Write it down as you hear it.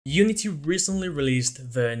Unity recently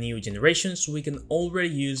released the new generation, so we can already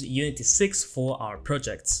use Unity 6 for our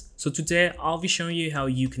projects. So today I'll be showing you how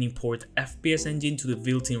you can import FPS engine to the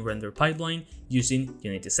built-in render pipeline using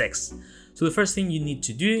Unity 6. So the first thing you need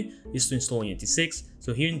to do is to install Unity 6.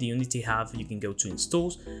 So here in the Unity hub, you can go to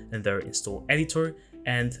installs and there install editor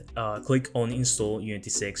and click on install Unity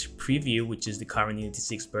 6 preview, which is the current Unity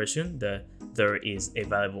 6 version that there is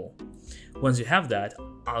available. Once you have that,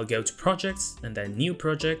 I'll go to projects and then new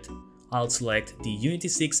project. I'll select the Unity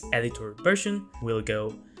 6 editor version. We'll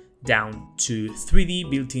go down to 3D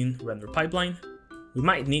built-in render pipeline. We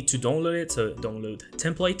might need to download it, so download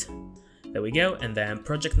template. There we go. And then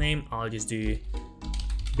project name, I'll just do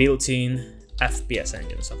built-in FPS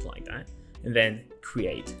engine, something like that. And then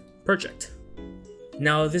create project.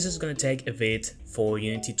 Now this is going to take a bit for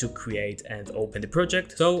Unity to create and open the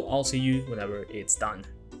project, so I'll see you whenever it's done.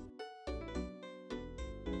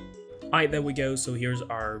 Alright, there we go. So here's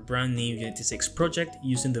our brand new Unity 6 project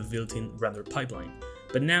using the built-in render pipeline.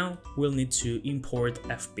 But now we'll need to import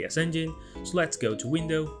FPS engine. So let's go to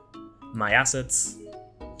Window, My Assets,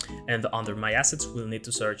 and under My Assets we'll need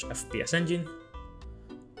to search FPS engine.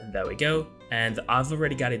 And there we go. And I've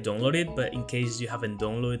already got it downloaded, but in case you haven't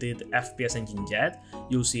downloaded FPS engine yet,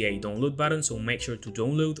 you'll see a download button, so make sure to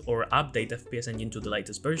download or update FPS engine to the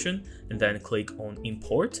latest version, and then click on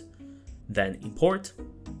import, then import,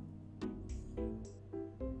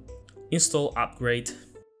 install upgrade,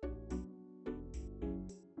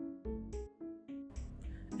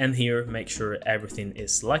 and here make sure everything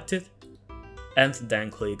is selected, and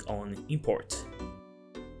then click on import.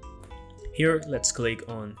 Here let's click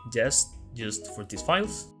on just for these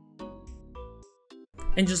files,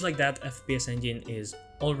 and just like that, FPS engine is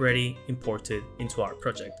already imported into our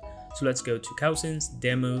project. So let's go to Cousins,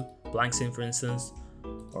 Demo, Blank Scene for instance,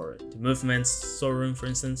 or the Movements showroom for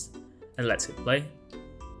instance, and let's hit play.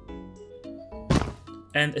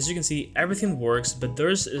 And as you can see, everything works, but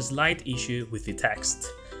there's a slight issue with the text,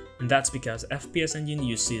 and that's because FPS engine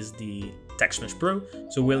uses the Text Mesh Pro,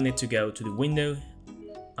 so we'll need to go to the window,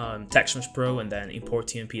 Text Mesh Pro, and then import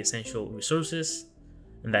TMP essential resources,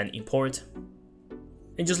 and then import.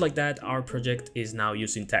 And just like that, our project is now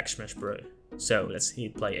using Text Mesh Pro. So let's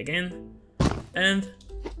hit play again, and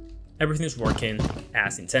everything is working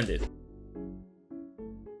as intended.